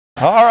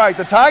All right,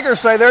 the Tigers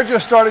say they're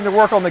just starting to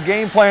work on the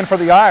game plan for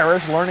the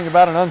Irish. Learning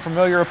about an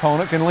unfamiliar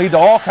opponent can lead to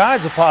all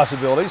kinds of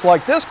possibilities,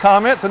 like this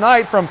comment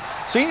tonight from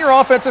senior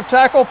offensive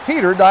tackle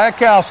Peter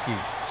Dyakowski.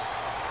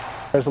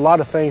 There's a lot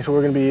of things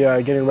we're going to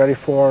be getting ready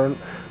for,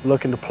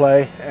 looking to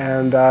play,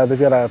 and they've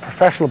got a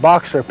professional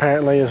boxer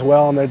apparently as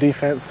well on their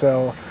defense,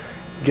 so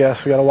I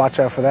guess we got to watch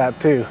out for that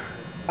too.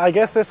 I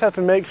guess just have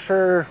to make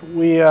sure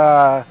we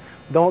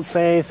don't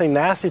say anything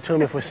nasty to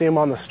them if we see them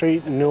on the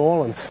street in New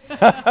Orleans.